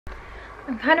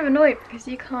I'm kind of annoyed because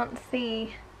you can't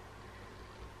see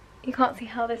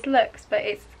how this looks, but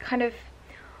it's kind of,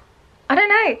 I don't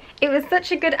know, it was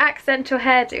such a good accentual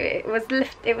hairdo.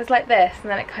 It was like this,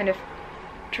 and then it kind of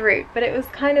drooped, but it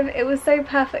was so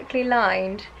perfectly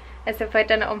lined, as if I'd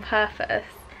done it on purpose.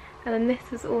 And then this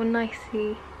was all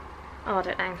nicely, oh, I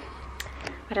don't know.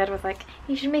 My dad was like,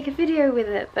 you should make a video with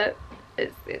it, but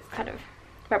it's kind of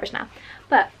rubbish now.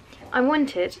 But I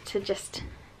wanted to just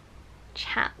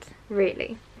chat,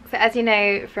 really. So as you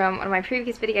know from one of my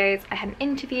previous videos, I had an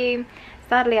interview.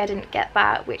 Sadly, I didn't get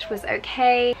that, which was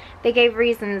okay. They gave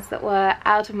reasons that were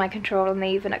out of my control and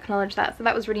they even acknowledged that, so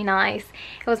that was really nice.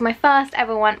 It was my first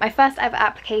ever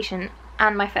application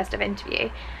and my first ever interview.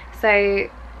 So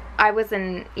I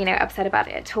wasn't, you know, upset about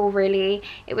it at all, really.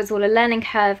 It was all a learning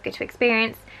curve, good to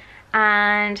experience.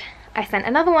 And I sent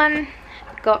another one,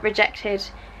 got rejected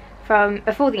from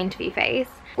before the interview phase,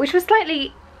 which was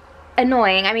slightly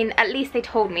annoying. I mean, at least they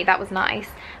told me, that was nice.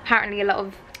 Apparently a lot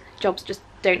of jobs just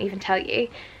don't even tell you,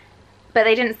 but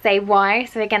they didn't say why.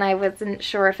 So again, I wasn't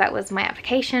sure if that was my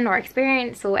application or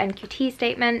experience or NQT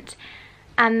statement.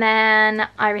 And then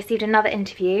I received another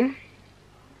interview,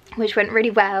 which went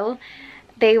really well.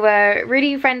 They were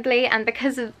really friendly, and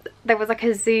because there was like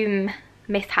a Zoom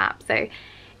mishap, so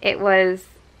it was,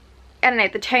 I don't know,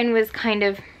 the tone was kind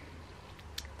of,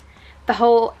 the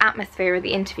whole atmosphere of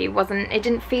the interview it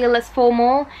didn't feel as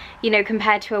formal, you know,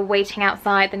 compared to a waiting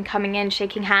outside, then coming in,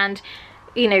 shaking hand.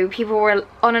 You know, people were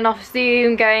on and off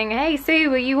Zoom going, hey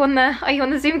Sue, are you on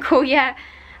the Zoom call? Yeah.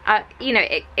 You know,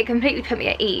 it completely put me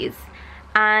at ease.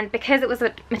 And because it was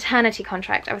a maternity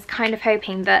contract, I was kind of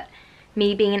hoping that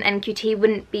me being an NQT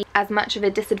wouldn't be as much of a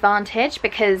disadvantage,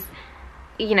 because,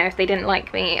 you know, if they didn't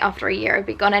like me after a year, I'd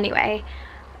be gone anyway.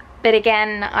 But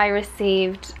again, I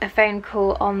received a phone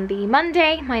call on the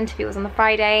Monday, my interview was on the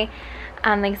Friday,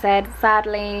 and they said,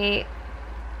 sadly,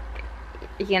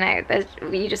 you know,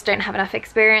 you just don't have enough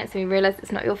experience, and we realise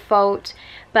it's not your fault,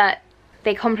 but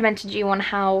they complimented you on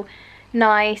how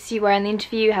nice you were in the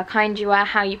interview, how kind you were,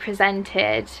 how you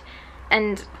presented.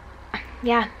 And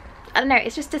yeah, I don't know,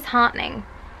 it's just disheartening.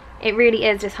 It really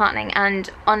is disheartening. And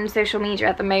on social media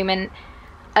at the moment,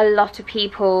 a lot of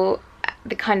people,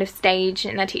 the kind of stage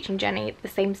in their teaching journey, the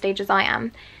same stage as I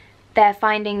am, they're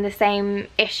finding the same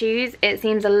issues. It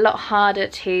seems a lot harder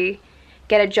to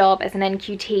get a job as an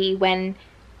NQT when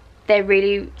you're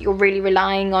really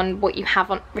relying on what you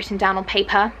have written down on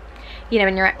paper, you know,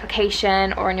 in your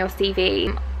application or in your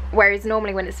CV. Whereas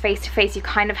normally when it's face-to-face, you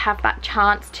kind of have that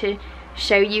chance to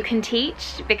show you can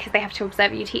teach, because they have to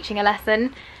observe you teaching a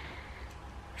lesson.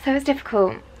 So it's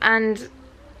difficult, and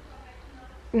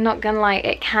I'm not gonna lie,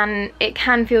 it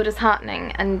can feel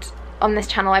disheartening. And on this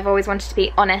channel, I've always wanted to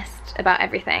be honest about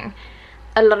everything.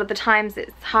 A lot of the times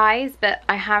it's highs, but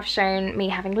I have shown me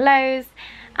having lows,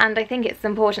 and I think it's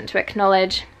important to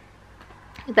acknowledge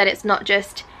that it's not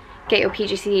just get your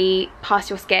PGCE, pass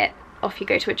your skit, off you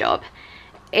go to a job.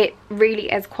 It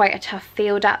really is quite a tough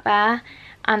field out there,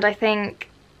 and I think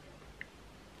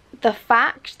the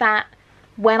fact that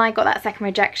when I got that second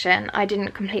rejection, I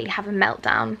didn't completely have a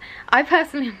meltdown. I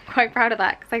personally am quite proud of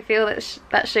that, because I feel that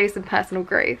that shows some personal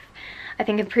growth. I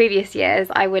think in previous years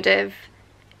I would have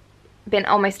been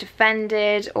almost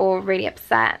offended or really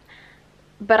upset,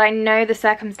 but I know the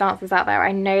circumstances out there.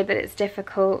 I know that it's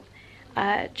difficult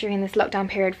during this lockdown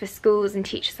period for schools and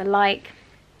teachers alike.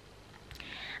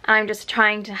 I'm just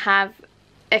trying to have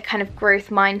a kind of growth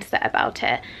mindset about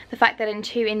it. The fact that in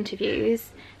 2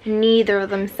 interviews, neither of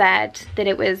them said that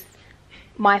it was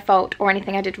my fault or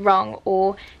anything I did wrong,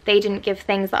 or they didn't give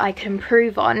things that I could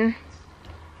improve on,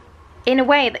 in a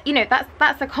way that, you know,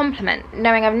 that's a compliment,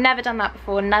 knowing I've never done that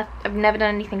before, I've never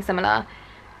done anything similar.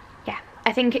 Yeah,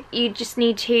 I think you just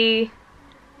need to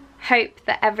hope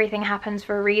that everything happens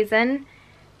for a reason,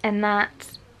 and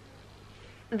that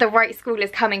the right school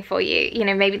is coming for you. You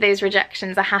know, maybe those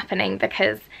rejections are happening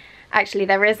because actually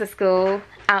there is a school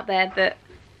out there that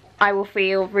I will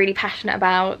feel really passionate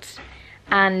about,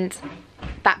 and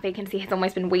that vacancy has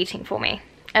almost been waiting for me.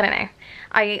 I don't know.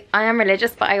 I am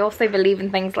religious, but I also believe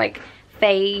in things like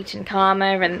fate and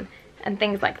karma and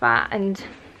things like that. And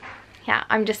yeah,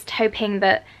 I'm just hoping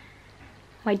that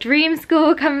my dream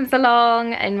school comes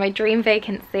along and my dream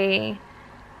vacancy,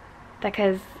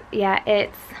 because yeah,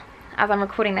 it's, as I'm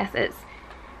recording this, it's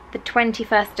the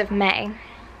 21st of May.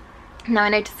 Now I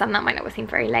know to some that might not seem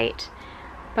very late,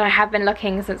 but I have been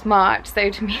looking since March, so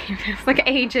to me it feels like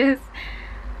ages.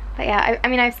 But yeah, I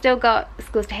mean, I've still got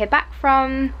schools to hear back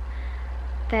from.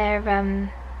 There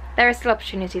are still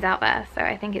opportunities out there, so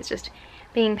I think it's just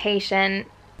being patient.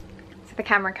 So the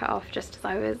camera cut off just as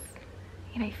I was,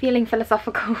 you know, feeling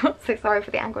philosophical. So sorry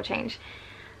for the angle change.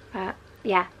 But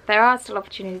yeah, there are still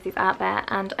opportunities out there,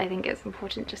 and I think it's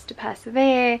important just to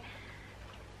persevere,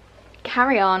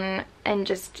 carry on, and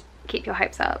just keep your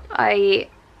hopes up. I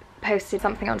posted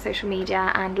something on social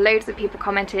media and loads of people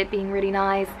commented, being really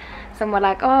nice. Some were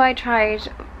like, oh, I tried,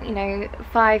 you know,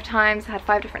 5 times, had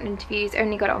 5 different interviews,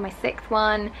 only got it on my 6th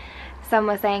one. Some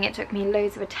were saying it took me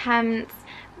loads of attempts,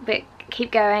 but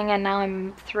keep going, and now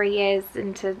I'm 3 years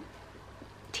into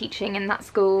teaching in that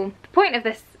school. The point of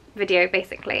this video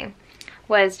basically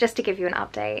was just to give you an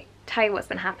update, tell you what's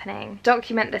been happening,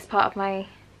 document this part of my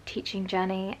teaching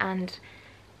journey, and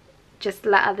just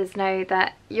let others know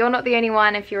that you're not the only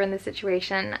one if you're in this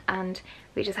situation, and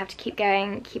we just have to keep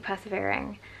going, keep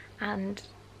persevering, and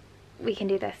we can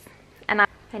do this. And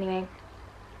anyway,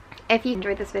 if you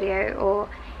enjoyed this video or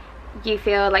you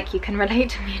feel like you can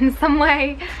relate to me in some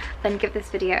way, then give this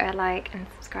video a like and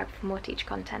subscribe for more teacher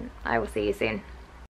content. I will see you soon.